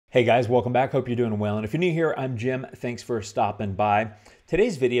Hey guys, welcome back. Hope you're doing well. And if you're new here, I'm Jim. Thanks for stopping by.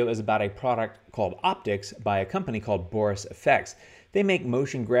 Today's video is about a product called Optics by a company called Boris Effects. They make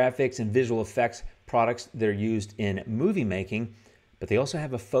motion graphics and visual effects products that are used in movie making, but they also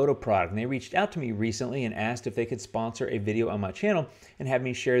have a photo product. And they reached out to me recently and asked if they could sponsor a video on my channel and have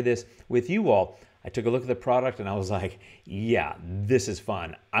me share this with you all. I took a look at the product and I was like, yeah, this is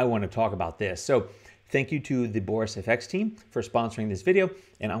fun. I want to talk about this. So thank you to the Boris FX team for sponsoring this video,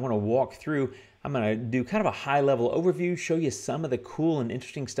 and I want to walk through, I'm going to do kind of a high-level overview, show you some of the cool and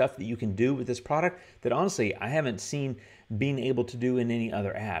interesting stuff that you can do with this product that honestly I haven't seen being able to do in any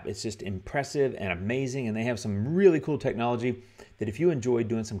other app. It's just impressive and amazing, and they have some really cool technology that if you enjoy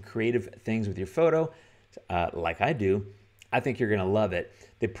doing some creative things with your photo, like I do, I think you're going to love it.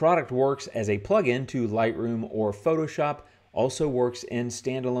 The product works as a plugin to Lightroom or Photoshop, also works in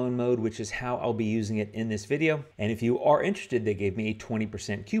standalone mode, which is how I'll be using it in this video. And if you are interested, they gave me a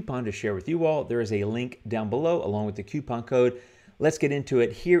 20% coupon to share with you all. There is a link down below along with the coupon code. Let's get into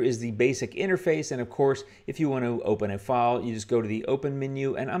it. Here is the basic interface. And of course, if you want to open a file, you just go to the open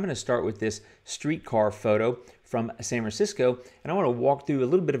menu. And I'm going to start with this streetcar photo from San Francisco. And I want to walk through a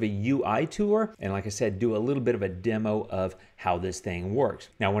little bit of a UI tour. And like I said, do a little bit of a demo of how this thing works.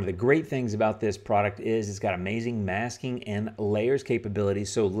 Now, one of the great things about this product is it's got amazing masking and layers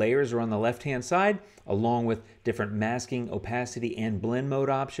capabilities. So layers are on the left-hand side, along with different masking, opacity, and blend mode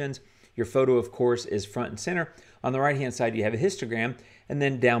options. Your photo, of course, is front and center. On the right-hand side, you have a histogram, and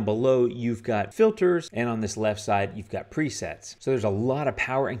then down below, you've got filters, and on this left side, you've got presets. So there's a lot of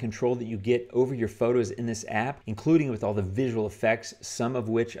power and control that you get over your photos in this app, including with all the visual effects, some of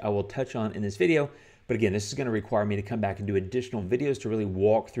which I will touch on in this video. But again, this is going to require me to come back and do additional videos to really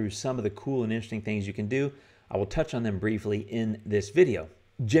walk through some of the cool and interesting things you can do. I will touch on them briefly in this video.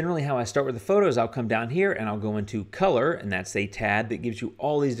 Generally, how I start with the photos, I'll come down here and I'll go into color, and that's a tab that gives you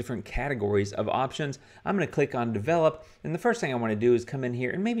all these different categories of options. I'm going to click on develop, and the first thing I want to do is come in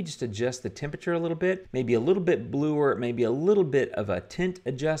here and maybe just adjust the temperature a little bit, maybe a little bit bluer, maybe a little bit of a tint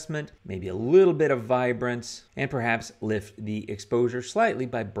adjustment, maybe a little bit of vibrance, and perhaps lift the exposure slightly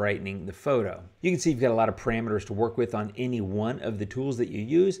by brightening the photo. You can see you've got a lot of parameters to work with on any one of the tools that you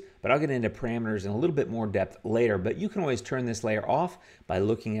use, but I'll get into parameters in a little bit more depth later. But you can always turn this layer off by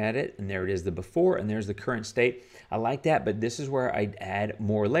looking at it, and there it is, the before, and there's the current state. I like that, but this is where I'd add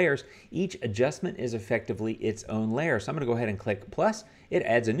more layers. Each adjustment is effectively its own layer. So I'm going to go ahead and click plus. It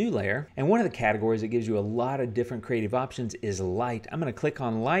adds a new layer, and one of the categories that gives you a lot of different creative options is light. I'm going to click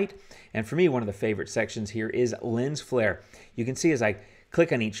on light, and for me, one of the favorite sections here is lens flare. You can see as I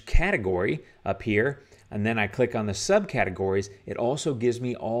click on each category up here, and then I click on the subcategories, it also gives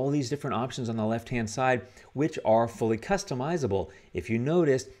me all these different options on the left-hand side, which are fully customizable. If you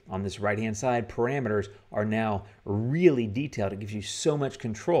notice, on this right-hand side, parameters are now really detailed. It gives you so much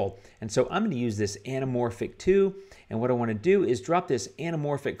control. And so I'm going to use this anamorphic 2, and what I want to do is drop this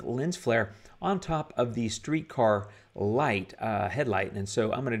anamorphic lens flare on top of the streetcar light, headlight. And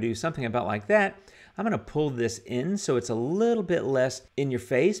so I'm going to do something about like that. I'm going to pull this in so it's a little bit less in your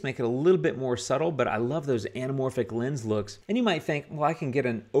face, make it a little bit more subtle, but I love those anamorphic lens looks. And you might think, well, I can get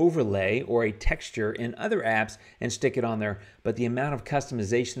an overlay or a texture in other apps and stick it on there, but the amount of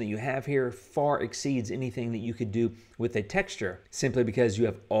customization that you have here far exceeds anything that you could do with a texture, simply because you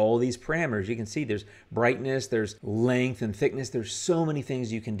have all these parameters. You can see there's brightness, there's length and thickness. There's so many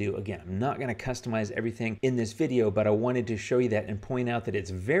things you can do. Again, I'm not going to customize everything in this video, but I wanted to show you that and point out that it's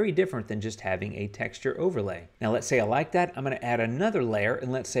very different than just having a texture overlay. Now, let's say I like that. I'm going to add another layer,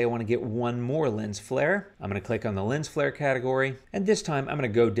 and let's say I want to get one more lens flare. I'm going to click on the lens flare category, and this time I'm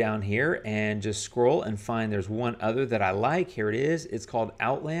going to go down here and just scroll and find there's one other that I like. Here it is. It's called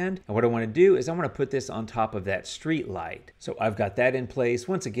Outland, and what I want to do is I want to put this on top of that street light. So I've got that in place.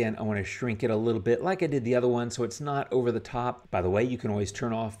 Once again, I want to shrink it a little bit like I did the other one so it's not over the top. By the way, you can always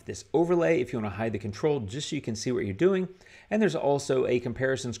turn off this overlay if you want to hide the control just so you can see what you're doing. And there's also a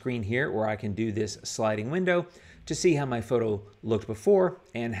comparison screen here where I can do this sliding window to see how my photo looked before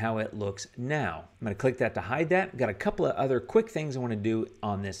and how it looks now. I'm going to click that to hide that. I've got a couple of other quick things I want to do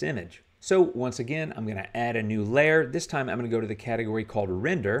on this image. So once again, I'm going to add a new layer. This time I'm going to go to the category called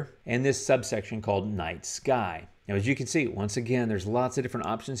render and this subsection called night sky. Now, as you can see, once again, there's lots of different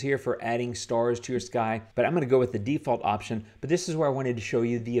options here for adding stars to your sky, but I'm going to go with the default option. But this is where I wanted to show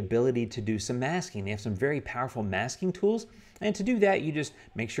you the ability to do some masking. They have some very powerful masking tools. And to do that, you just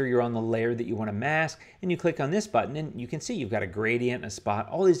make sure you're on the layer that you want to mask, and you click on this button, and you can see you've got a gradient, a spot,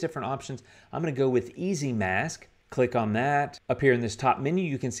 all these different options. I'm going to go with Easy Mask. Click on that. Up here in this top menu,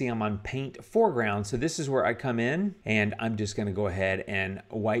 you can see I'm on Paint Foreground. So this is where I come in and I'm just gonna go ahead and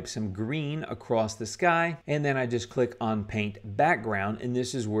wipe some green across the sky. And then I just click on Paint Background, and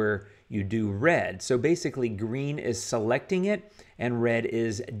this is where you do red. So basically green is selecting it and red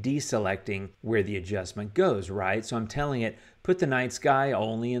is deselecting where the adjustment goes, right? So I'm telling it, put the night sky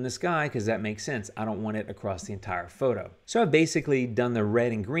only in the sky because that makes sense. I don't want it across the entire photo. So I've basically done the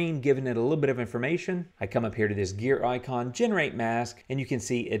red and green, given it a little bit of information. I come up here to this gear icon, generate mask, and you can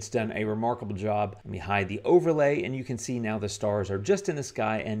see it's done a remarkable job. Let me hide the overlay, and you can see now the stars are just in the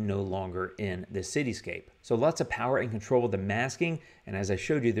sky and no longer in the cityscape. So lots of power and control with the masking, and as I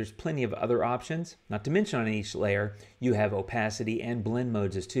showed you, there's plenty of other options. Not to mention on each layer, you have opacity and blend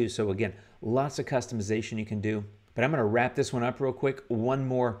modes as too. So again, lots of customization you can do. But I'm gonna wrap this one up real quick. One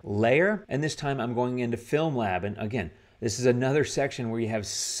more layer, and this time I'm going into Film Lab. And again, this is another section where you have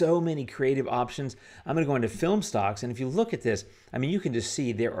so many creative options. I'm gonna go into film stocks, and if you look at this, I mean, you can just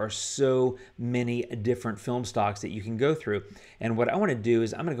see there are so many different film stocks that you can go through. And what I wanna do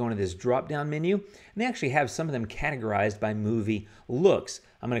is I'm gonna go into this drop-down menu, and they actually have some of them categorized by movie looks.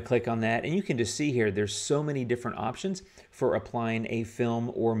 I'm gonna click on that, and you can just see here, there's so many different options for applying a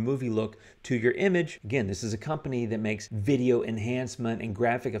film or movie look to your image. Again, this is a company that makes video enhancement and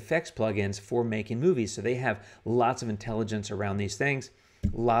graphic effects plugins for making movies. So they have lots of intelligence around these things,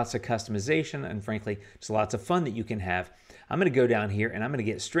 lots of customization, and frankly, just lots of fun that you can have. I'm gonna go down here and I'm gonna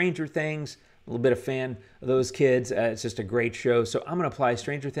get Stranger Things. A little bit of fan of those kids. It's just a great show. So I'm gonna apply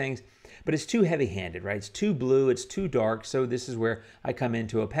Stranger Things, but it's too heavy-handed, right? It's too blue, it's too dark. So this is where I come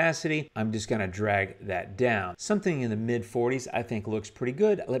into opacity. I'm just gonna drag that down. Something in the mid-40s I think looks pretty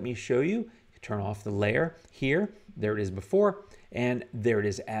good. Let me show you. Turn off the layer here. There it is before, and there it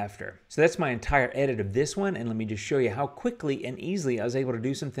is after. So that's my entire edit of this one, and let me just show you how quickly and easily I was able to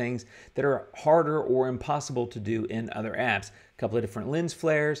do some things that are harder or impossible to do in other apps. A couple of different lens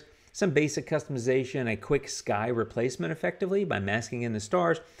flares, some basic customization, a quick sky replacement effectively by masking in the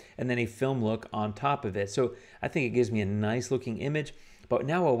stars, and then a film look on top of it. So I think it gives me a nice looking image. But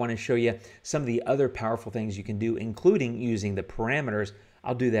now I want to show you some of the other powerful things you can do, including using the parameters.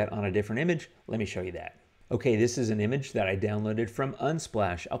 I'll do that on a different image. Let me show you that. Okay, this is an image that I downloaded from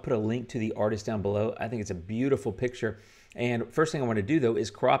Unsplash. I'll put a link to the artist down below. I think it's a beautiful picture. And first thing I want to do though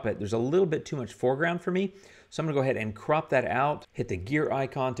is crop it. There's a little bit too much foreground for me. So I'm gonna go ahead and crop that out, hit the gear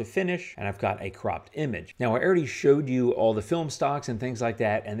icon to finish, and I've got a cropped image. Now I already showed you all the film stocks and things like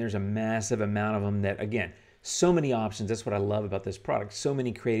that, and there's a massive amount of them that, again, so many options. That's what I love about this product. So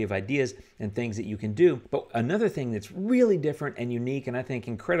many creative ideas and things that you can do. But another thing that's really different and unique and I think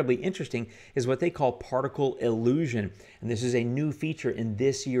incredibly interesting is what they call particle illusion. And this is a new feature in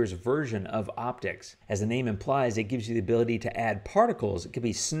this year's version of Optics. As the name implies, it gives you the ability to add particles. It could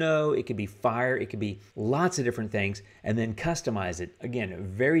be snow, it could be fire, it could be lots of different things, and then customize it. Again,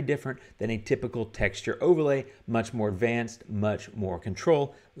 very different than a typical texture overlay, much more advanced, much more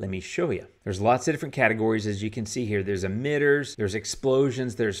control. Let me show you. There's lots of different categories, as you can see here. There's emitters, there's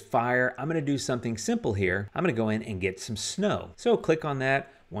explosions, there's fire. I'm gonna do something simple here. I'm gonna go in and get some snow. So click on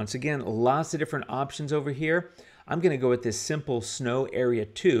that. Once again, lots of different options over here. I'm gonna go with this simple snow area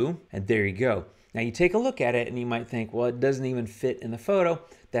 2, and there you go. Now you take a look at it and you might think, well, it doesn't even fit in the photo.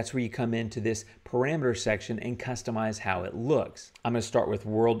 That's where you come into this parameter section and customize how it looks. I'm gonna start with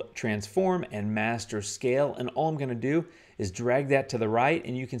World Transform and Master Scale, and all I'm gonna do is drag that to the right,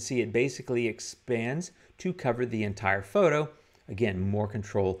 and you can see it basically expands to cover the entire photo. Again, more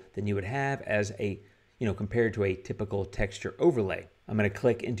control than you would have as a, compared to a typical texture overlay. I'm going to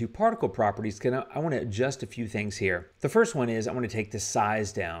click into particle properties because I want to adjust a few things here. The first one is I want to take the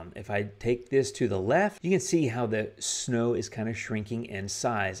size down. If I take this to the left, you can see how the snow is kind of shrinking in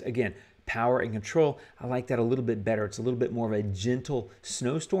size. Again, power and control, I like that a little bit better. It's a little bit more of a gentle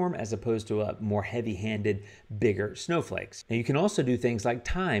snowstorm as opposed to a more heavy-handed, bigger snowflakes. Now you can also do things like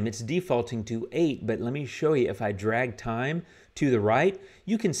time. It's defaulting to 8, but let me show you if I drag time to the right,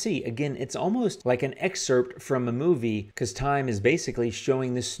 you can see, again, it's almost like an excerpt from a movie because time is basically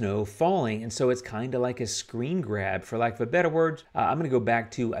showing the snow falling. And so it's kind of like a screen grab, for lack of a better word. I'm going to go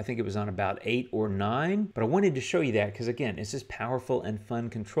back to, I think it was on about 8 or 9, but I wanted to show you that because, again, it's just powerful and fun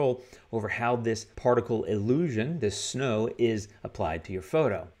control over how this particle illusion, this snow, is applied to your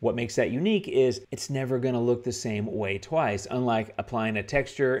photo. What makes that unique is it's never going to look the same way twice, unlike applying a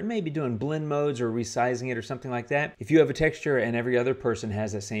texture and maybe doing blend modes or resizing it or something like that. If you have a texture and every other person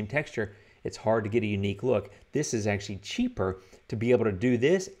has that same texture, it's hard to get a unique look. this is actually cheaper to be able to do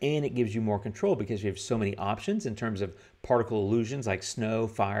this, and it gives you more control because you have so many options in terms of particle illusions like snow,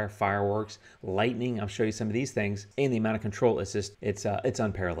 fire, fireworks, lightning. I'll show you some of these things, and the amount of control is just, it's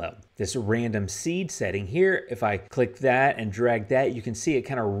unparalleled. This random seed setting here, if I click that and drag that, you can see it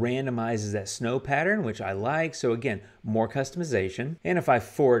kind of randomizes that snow pattern, which I like. So again, more customization. And if I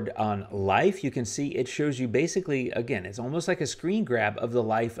forward on life, you can see it shows you basically, again, it's almost like a screen grab of the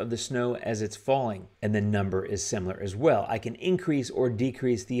life of the snow as it's falling. And the number is similar as well. I can increase or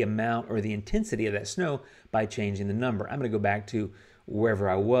decrease the amount or the intensity of that snow by changing the number. I'm going to go back to wherever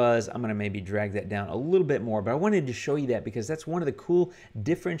I was. I'm going to maybe drag that down a little bit more, but I wanted to show you that because that's one of the cool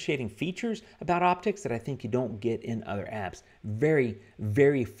differentiating features about optics that I think you don't get in other apps. Very,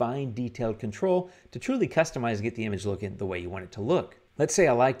 very fine detailed control to truly customize and get the image looking the way you want it to look. Let's say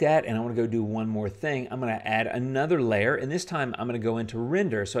I like that and I want to go do one more thing. I'm going to add another layer, and this time I'm going to go into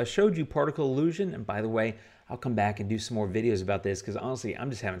render. So I showed you particle illusion, and by the way, I'll come back and do some more videos about this because honestly, I'm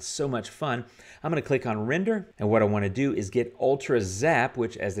just having so much fun. I'm going to click on render, and what I want to do is get UltraZap,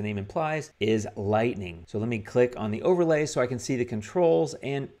 which as the name implies is lightning. So let me click on the overlay so I can see the controls,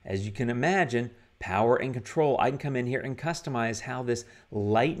 and as you can imagine, power and control. I can come in here and customize how this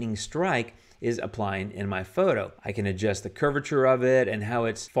lightning strike is applying in my photo. I can adjust the curvature of it and how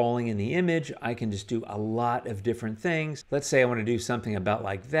it's falling in the image. I can just do a lot of different things. Let's say I want to do something about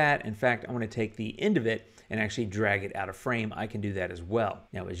like that. In fact, I want to take the end of it and actually drag it out of frame. I can do that as well.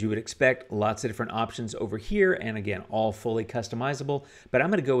 Now, as you would expect, lots of different options over here, and again, all fully customizable, but I'm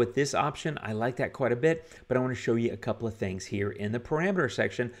gonna go with this option. I like that quite a bit, but I wanna show you a couple of things here in the parameter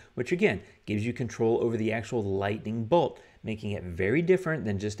section, which again, gives you control over the actual lightning bolt, making it very different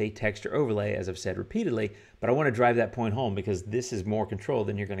than just a texture overlay, as I've said repeatedly, but I want to drive that point home because this is more control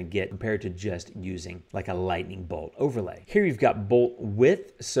than you're going to get compared to just using like a lightning bolt overlay. Here you've got bolt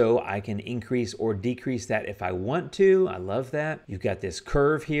width, so I can increase or decrease that if I want to. I love that. You've got this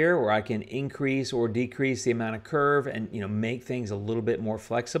curve here where I can increase or decrease the amount of curve and make things a little bit more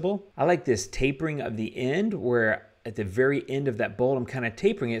flexible. I like this tapering of the end where at the very end of that bolt, I'm kind of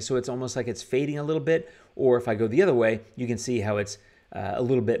tapering it so it's almost like it's fading a little bit. Or if I go the other way, you can see how it's a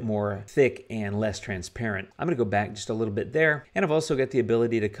little bit more thick and less transparent. I'm going to go back just a little bit there. And I've also got the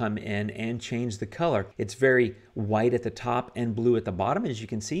ability to come in and change the color. It's very white at the top and blue at the bottom. As you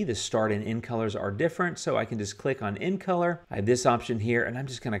can see, the start and end colors are different. So I can just click on end color. I have this option here, and I'm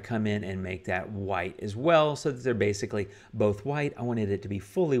just going to come in and make that white as well so that they're basically both white. I wanted it to be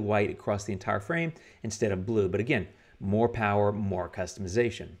fully white across the entire frame instead of blue. But again, more power, more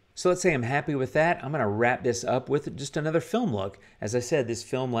customization. So let's say I'm happy with that. I'm going to wrap this up with just another film look. As I said, this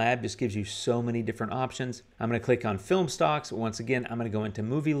film lab just gives you so many different options. I'm going to click on film stocks. Once again, I'm going to go into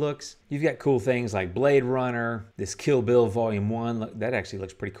movie looks. You've got cool things like Blade Runner, this Kill Bill Volume 1. Look, that actually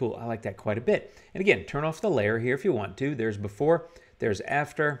looks pretty cool. I like that quite a bit. And again, turn off the layer here if you want to. There's before. There's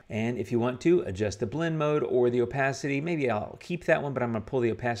after, and if you want to, adjust the blend mode or the opacity. Maybe I'll keep that one, but I'm gonna pull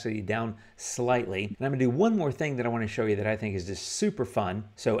the opacity down slightly. And I'm gonna do one more thing that I wanna show you that I think is just super fun.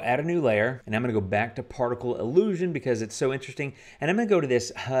 So add a new layer, and I'm gonna go back to particle illusion because it's so interesting. And I'm gonna go to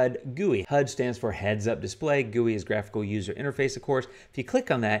this HUD GUI. HUD stands for Heads Up Display. GUI is Graphical User Interface, of course. If you click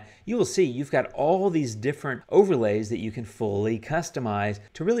on that, you will see you've got all these different overlays that you can fully customize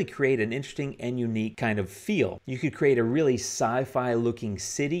to really create an interesting and unique kind of feel. You could create a really sci-fi looking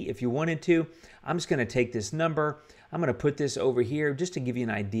city if you wanted to. I'm just going to take this number. I'm going to put this over here just to give you an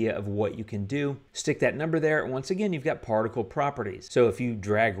idea of what you can do. Stick that number there. Once again, you've got particle properties. So if you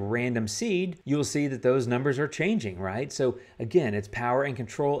drag random seed, you'll see that those numbers are changing, right? So again, it's power and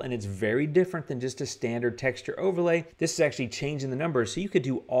control, and it's very different than just a standard texture overlay. This is actually changing the numbers. So you could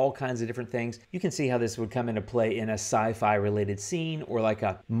do all kinds of different things. You can see how this would come into play in a sci-fi related scene or like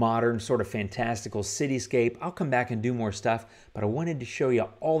a modern sort of fantastical cityscape. I'll come back and do more stuff, but I wanted to show you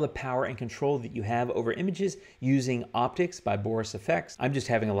all the power and control that you have over images using Optics by Boris Effects. I'm just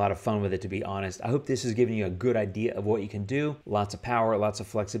having a lot of fun with it, to be honest. I hope this is giving you a good idea of what you can do. Lots of power, lots of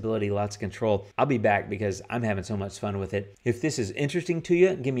flexibility, lots of control. I'll be back because I'm having so much fun with it. If this is interesting to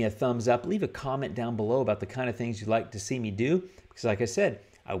you, give me a thumbs up. Leave a comment down below about the kind of things you'd like to see me do. Because like I said,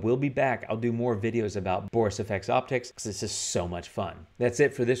 I will be back. I'll do more videos about Boris Effects Optics because it's just so much fun. That's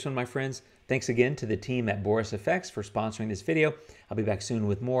it for this one, my friends. Thanks again to the team at Boris Effects for sponsoring this video. I'll be back soon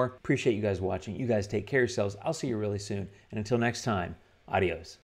with more. Appreciate you guys watching. You guys take care of yourselves. I'll see you really soon. And until next time, adios.